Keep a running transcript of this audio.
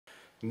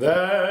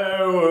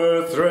There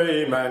were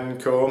three men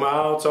come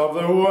out of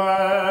the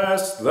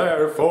west,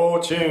 their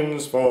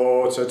fortunes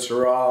for to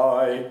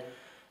try.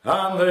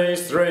 And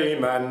these three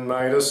men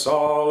made a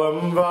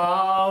solemn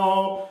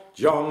vow,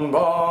 John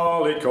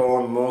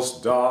Barleycorn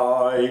must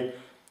die.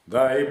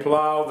 They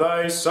ploughed,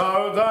 they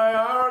sowed, they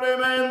harrowed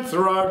him in,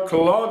 threw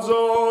clods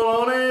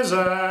all on his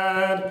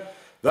head.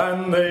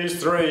 Then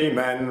these three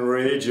men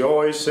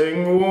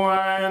rejoicing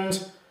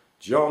went,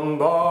 John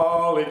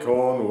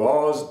Barleycorn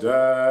was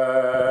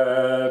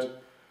dead.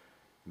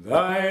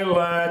 They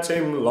let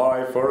him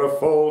lie for a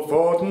full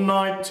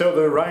fortnight, till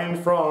the rain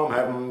from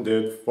heaven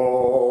did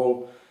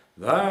fall.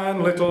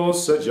 Then little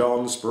Sir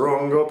John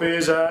sprung up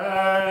his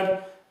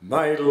head,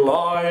 made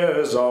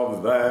liars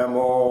of them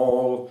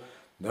all.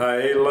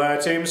 They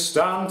let him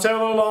stand till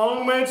the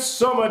long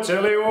midsummer,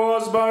 till he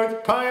was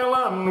both pale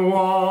and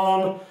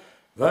wan.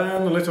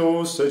 Then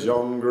little Sir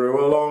John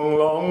grew a long,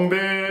 long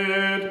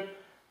beard,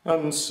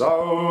 and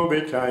so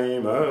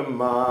became a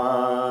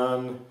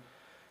man.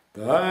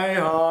 They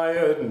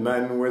hired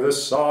men with a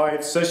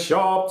scythe so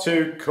sharp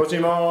to cut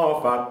him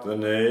off at the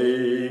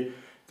knee.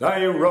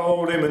 They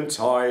rolled him and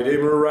tied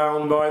him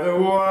round by the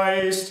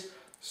waist,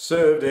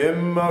 served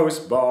him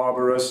most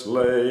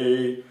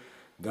barbarously.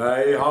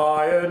 They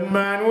hired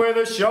men with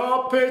a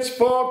sharp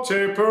pitchfork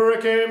to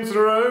prick him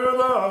through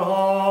the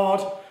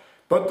heart,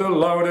 but the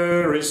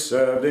loader he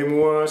served him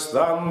worse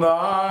than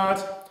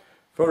that,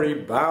 for he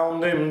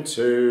bound him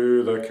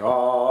to the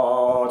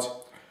cart.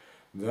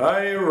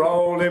 They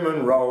rolled him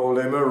and rolled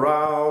him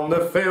around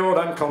the field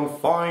and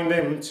confined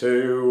him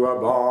to a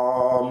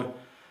barn.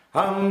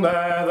 And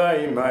there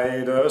they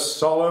made a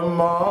solemn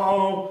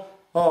mow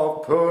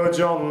of poor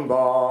John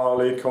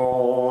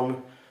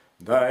Barleycorn.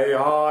 They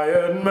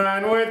hired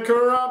men with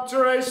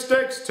corruptory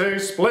sticks to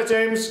split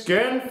him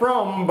skin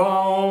from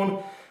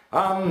bone,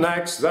 and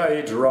next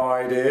they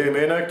dried him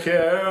in a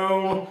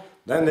kiln,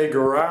 then they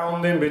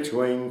ground him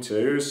between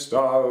two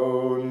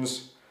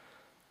stones.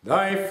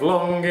 They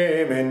flung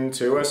him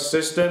into a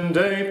cistern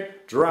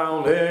deep,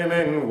 drowned him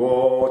in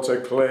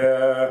water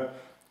clear,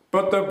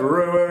 but the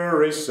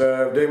brewery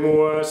served him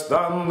worse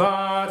than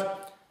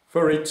that,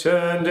 for he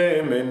turned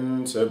him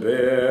into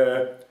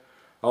beer.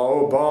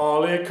 Oh,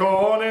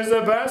 barleycorn is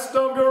the best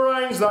of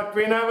grains that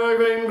been ever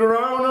been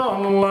grown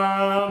on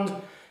land.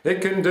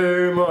 It can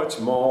do much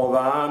more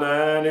than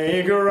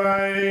any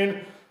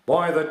grain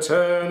by the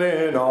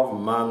turning of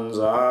man's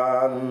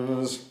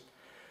hands.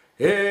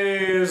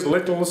 Here's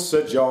little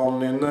Sir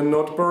John in the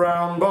nut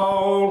brown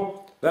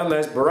bowl, then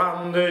there's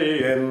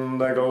brandy in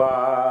the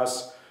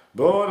glass.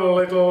 But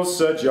little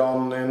Sir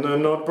John in the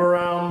nut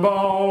brown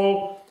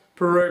bowl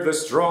proved the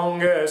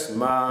strongest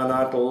man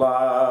at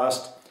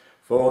last.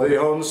 For the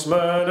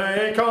huntsman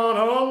he can't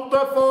hunt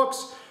the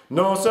fox,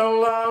 nor so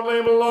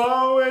loudly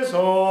blow his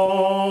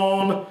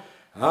horn.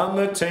 And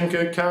the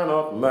tinker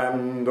cannot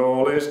mend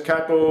all his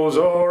kettles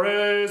or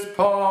his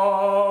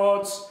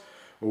pots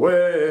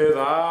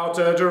without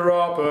a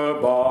drop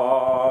of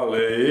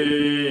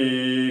barley.